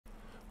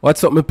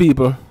What's up, my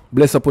people?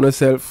 Bless up on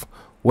yourself.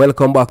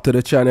 Welcome back to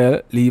the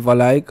channel. Leave a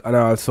like and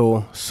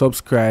also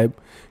subscribe.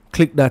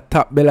 Click that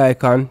top bell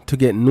icon to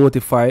get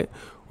notified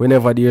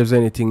whenever there's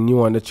anything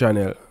new on the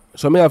channel.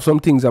 So I have some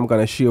things I'm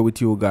gonna share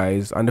with you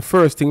guys. And the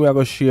first thing we're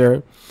gonna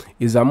share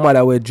is a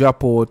mother will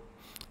drop out,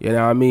 you know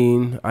what I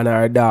mean, and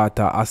her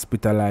daughter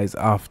hospitalized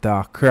after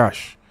a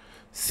crash.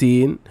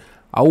 Seeing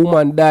a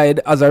woman died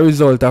as a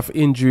result of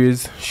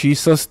injuries she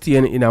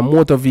sustained in a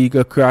motor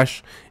vehicle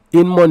crash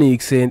in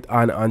Monique St.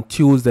 Anne on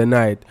Tuesday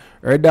night.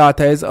 Her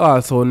daughter is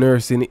also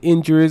nursing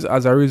injuries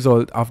as a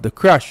result of the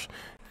crash.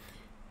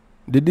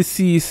 The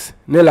deceased,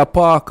 Nella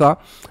Parker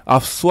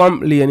of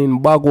Swamp Lane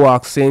in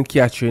Bagwalk, St.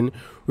 Catherine,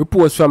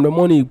 reports from the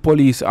Monique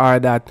police are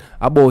that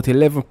about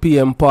 11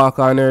 p.m.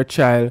 Parker and her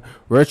child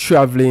were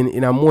traveling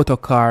in a motor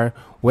car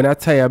when a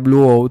tire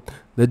blew out.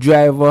 The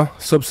driver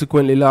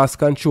subsequently lost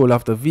control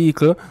of the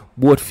vehicle.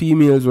 Both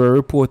females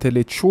were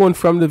reportedly thrown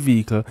from the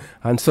vehicle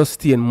and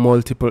sustained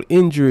multiple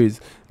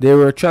injuries. They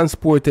were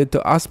transported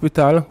to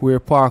hospital where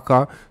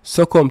Parker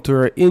succumbed to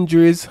her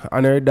injuries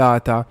and her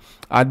daughter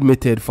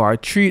admitted for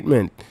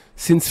treatment.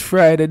 Since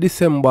Friday,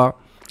 December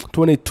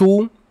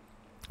 22,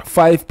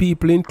 5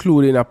 people,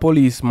 including a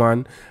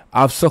policeman,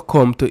 have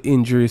succumbed to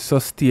injuries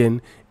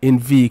sustained in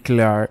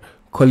vehicular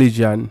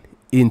collision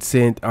in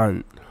St.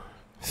 Anne.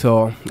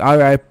 So,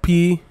 RIP,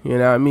 you know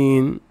what I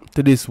mean,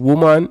 to this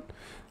woman.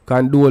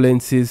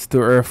 Condolences to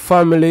her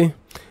family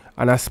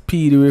and a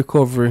speedy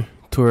recovery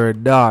to her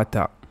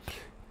daughter.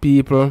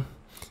 People,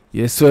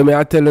 yes, so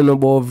I tell you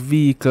about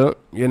vehicle,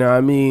 you know what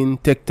I mean,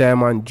 take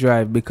time and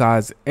drive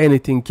because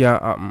anything can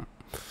happen.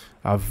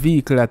 A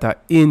vehicle that a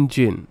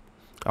engine,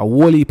 a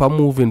whole heap of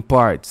moving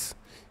parts.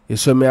 You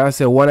so me I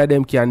say one of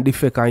them can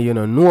defect and you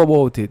don't know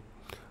about it.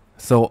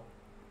 So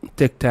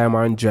take time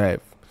and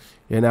drive.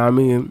 You know what I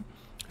mean?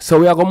 So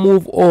we are gonna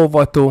move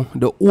over to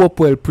the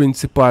Hopewell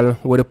principal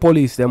where the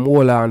police them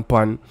hold on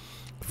pan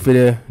for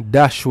the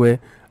dashway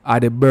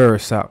at the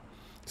Bursa.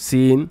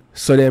 Seeing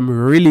so them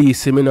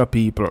release him in a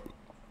people.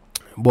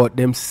 But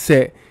them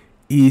say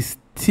he's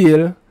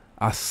still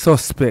a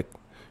suspect.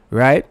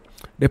 Right?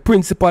 The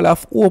principal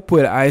of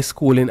Hopewell High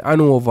School in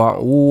Hanover,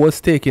 who was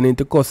taken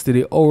into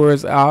custody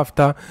hours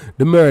after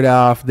the murder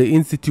of the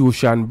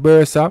institution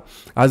Bursa,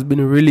 has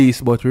been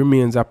released but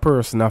remains a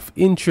person of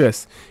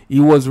interest. He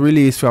was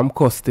released from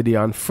custody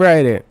on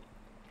Friday.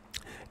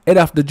 Head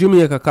of the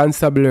Jamaica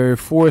Constabulary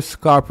Force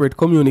Corporate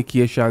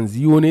Communications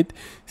Unit,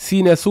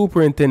 Senior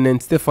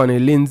Superintendent Stephanie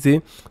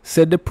Lindsay,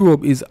 said the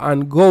probe is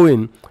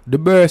ongoing. The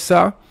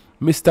Bursa,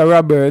 Mr.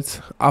 Roberts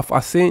of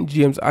a St.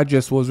 James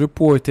address, was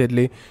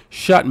reportedly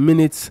shot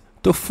minutes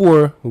to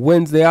 4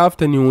 Wednesday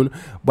afternoon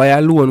by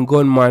a lone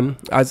gunman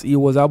as he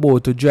was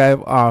about to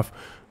drive off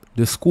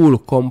the school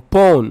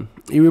compound.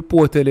 He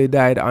reportedly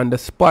died on the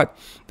spot.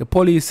 The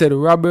police said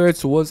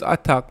Roberts was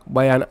attacked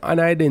by an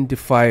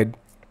unidentified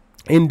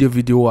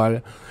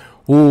individual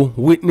who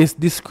witness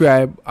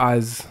described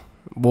as,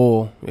 you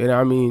know what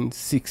I mean,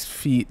 6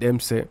 feet,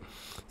 them say.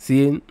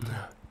 Seeing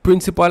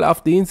principal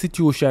of the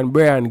institution,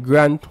 Brian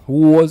Grant,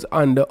 who was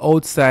on the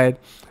outside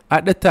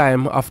at the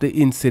time of the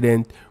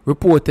incident,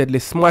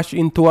 reportedly smashed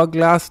into a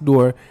glass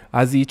door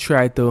as he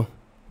tried to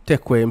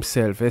take away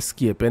himself,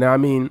 escape. And I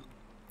mean,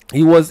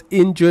 he was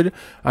injured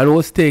and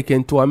was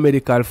taken to a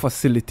medical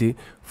facility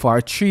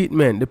for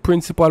treatment. The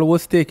principal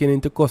was taken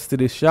into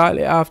custody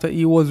shortly after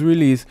he was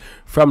released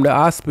from the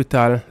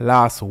hospital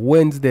last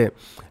Wednesday.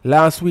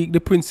 Last week,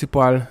 the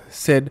principal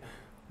said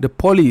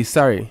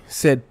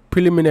said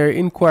preliminary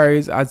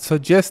inquiries had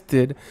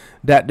suggested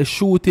that the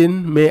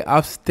shooting may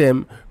have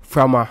stemmed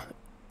from an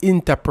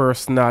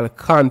interpersonal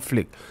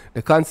conflict.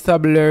 The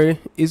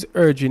constabulary is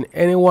urging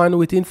anyone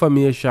with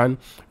information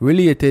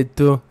related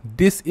to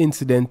this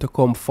incident to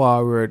come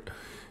forward.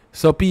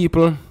 So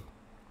people,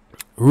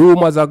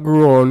 rumors are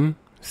grown,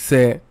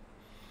 say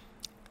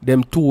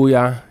them two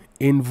are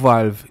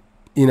involved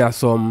in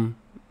some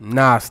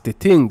nasty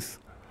things.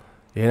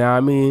 You know what I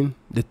mean?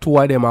 The two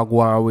of them are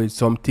going with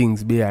some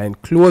things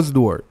behind closed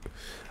door.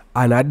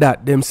 And at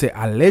that, them say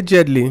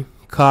allegedly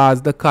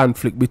caused the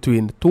conflict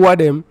between the two of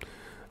them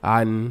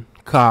and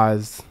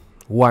cause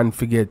one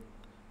forget,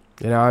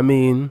 you know what I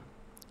mean,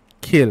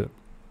 kill.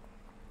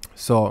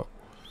 So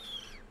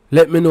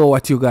let me know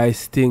what you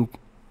guys think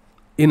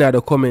in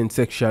the comment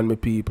section, my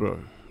people.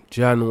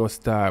 John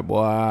Star,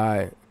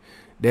 boy.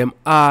 Me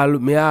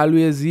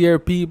always hear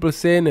people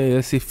saying,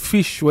 you see,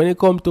 fish, when it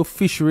comes to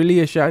fish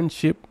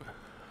relationship,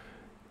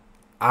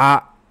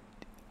 I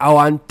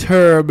want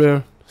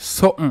terrible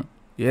something.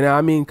 You know what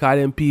I mean? Because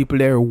them people,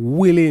 they're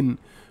willing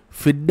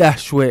to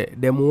dash way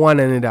them one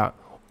another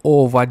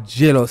over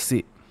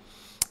jealousy.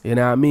 You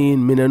know what I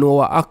mean? Me don't know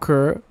what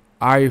occur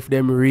or if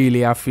them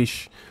really a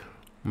fish.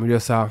 Me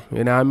just you know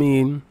what I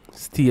mean?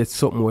 State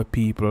something where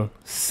people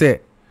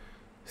say.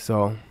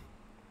 So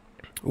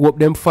hope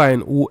them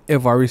find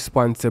whoever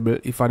responsible.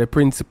 If I the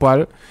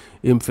principal,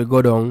 him for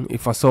go down.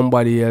 If I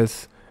somebody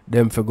else,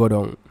 them for go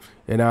down.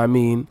 You know what I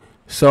mean?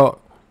 So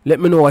let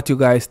me know what you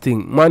guys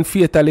think. Man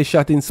fatally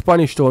shot in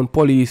Spanish Town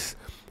police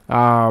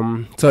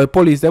So the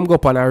police them go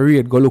up on a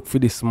raid, go look for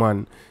this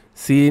man,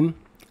 seen,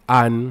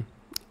 and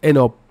end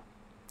up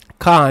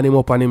calling him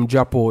up and him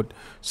drop out.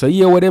 So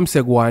here what them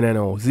say go on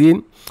now,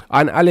 seen.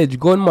 An alleged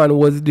gunman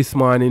was this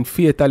morning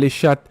fatally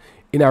shot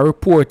in a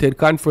reported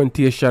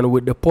confrontation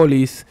with the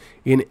police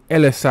in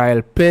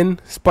LSIL Pen,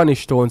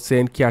 Spanish Town,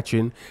 St.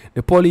 Catherine.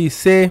 The police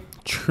say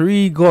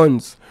 3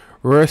 guns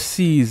were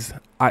seized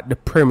at the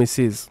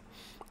premises.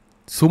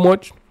 So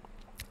much.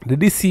 The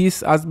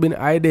deceased has been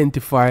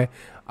identified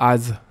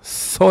as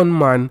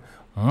Sonman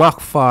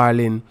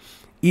McFarlane,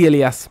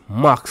 alias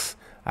Max,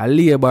 a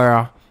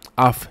laborer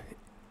of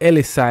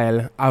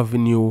LSIL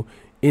Avenue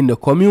in the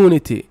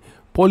community.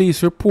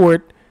 Police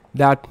report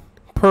that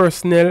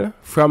personnel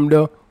from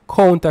the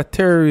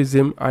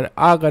Counter-Terrorism and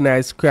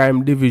Organized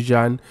Crime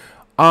Division,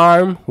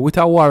 armed with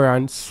a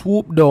warrant,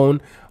 swooped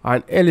down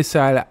on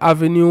LSIL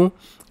Avenue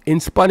in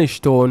Spanish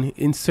Town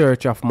in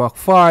search of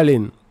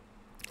McFarlane.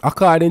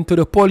 According to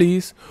the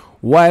police,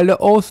 while the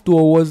house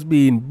door was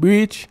being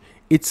breached,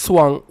 it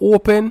swung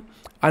open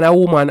and a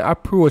woman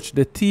approached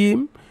the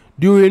team,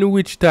 during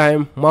which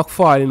time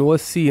McFarlane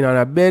was seen on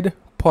a bed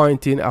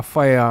pointing a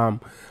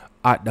firearm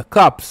at the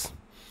cops.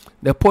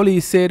 The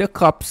police say the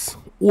cops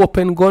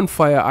opened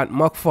gunfire at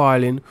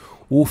McFarlane,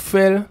 who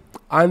fell,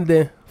 and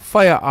the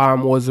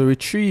firearm was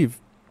retrieved.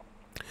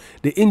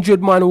 The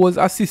injured man was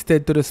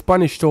assisted to the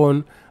Spanish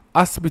Town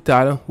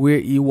Hospital, where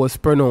he was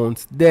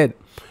pronounced dead.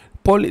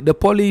 The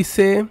police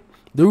say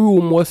the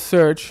room was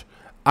searched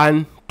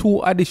and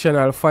 2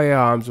 additional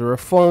firearms were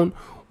found,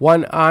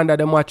 one under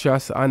the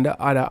mattress and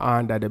the other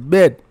under the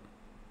bed.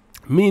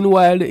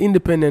 Meanwhile, the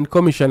Independent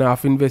Commissioner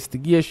of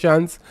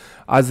Investigations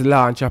has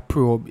launched a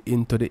probe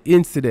into the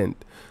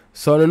incident.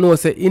 So you know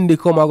say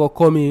Indicom are going to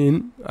come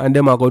in and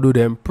them are going to do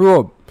them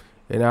probe.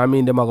 You know what I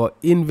mean? Them are going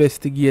to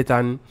investigate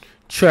and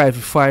try to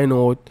find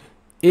out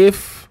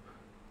if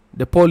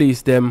the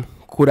police them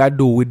could have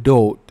do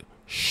without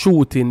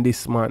shooting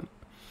this man.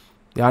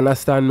 You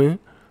understand me?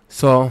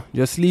 So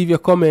just leave your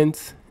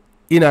comments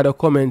in the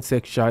comment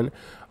section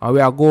and we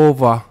are go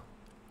over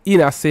in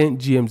a St.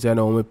 James, you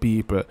know, my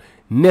people.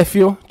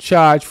 Nephew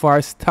charged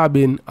for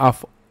stabbing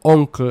of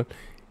uncle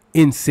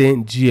in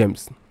St.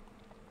 James.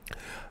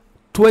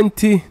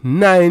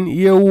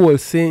 29-year-old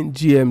St.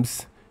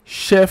 James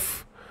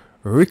chef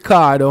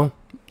Ricardo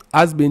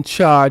has been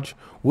charged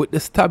with the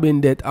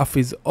stabbing death of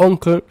his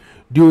uncle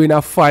during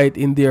a fight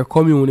in their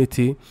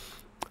community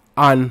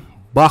on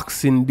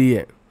Boxing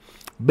Day.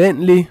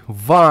 Bentley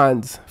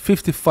Vance,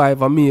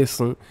 55, a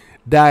Mason,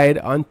 died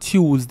on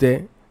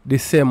Tuesday,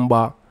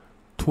 December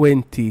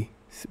 20.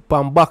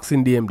 On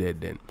Boxing Day dead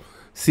then.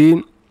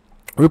 See,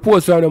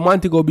 reports from the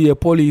Montego Bay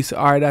police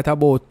are that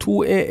about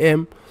 2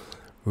 a.m.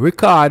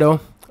 Ricardo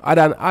had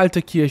an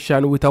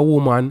altercation with a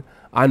woman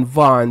and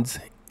Vance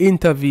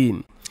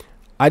intervened.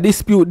 A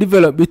dispute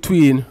developed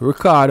between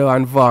Ricardo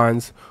and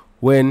Vance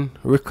when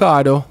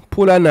Ricardo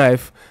pulled a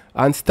knife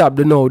and stabbed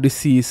the now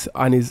deceased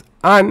on his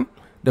hand,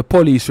 the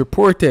police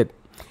reported.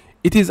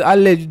 It is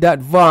alleged that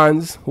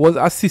Vance was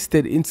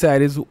assisted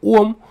inside his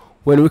home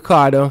when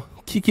Ricardo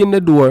kicked in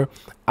the door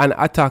and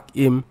attacked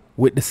him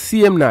with the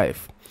same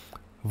knife.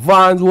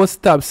 Vance was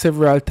stabbed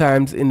several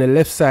times in the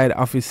left side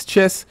of his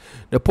chest.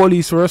 The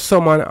police were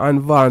summoned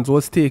and Vance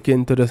was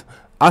taken to the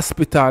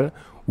hospital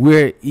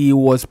where he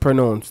was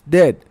pronounced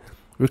dead.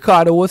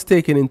 Ricardo was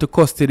taken into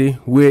custody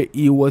where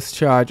he was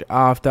charged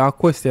after a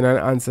question and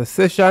answer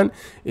session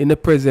in the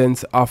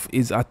presence of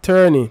his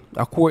attorney.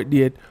 A court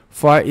date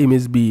for him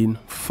is being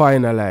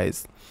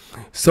finalized.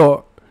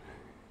 So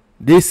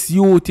this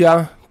youth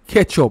here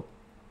catch up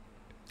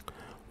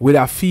with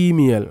a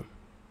female.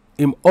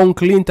 Him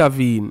uncle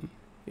intervene.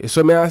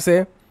 So me I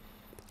say,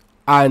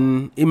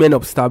 and he end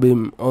up stab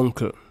him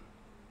uncle.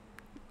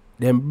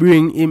 Then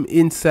bring him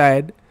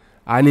inside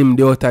and him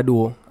the outer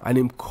door and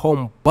him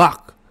come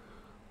back.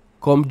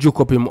 Come juke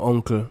up him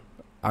uncle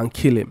and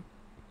kill him.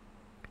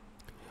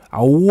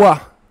 And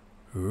what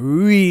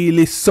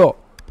really so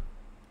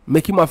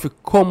make him have to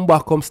come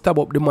back, come stab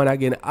up the man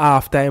again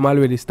after him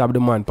already stab the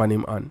man pan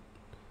him hand.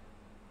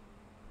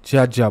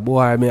 Jaja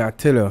boy, me I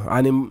tell you.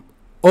 And him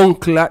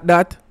uncle at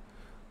that.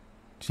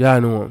 Ja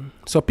know.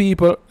 So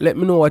people, let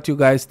me know what you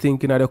guys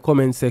think in the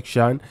comment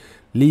section.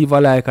 Leave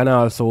a like and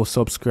also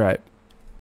subscribe.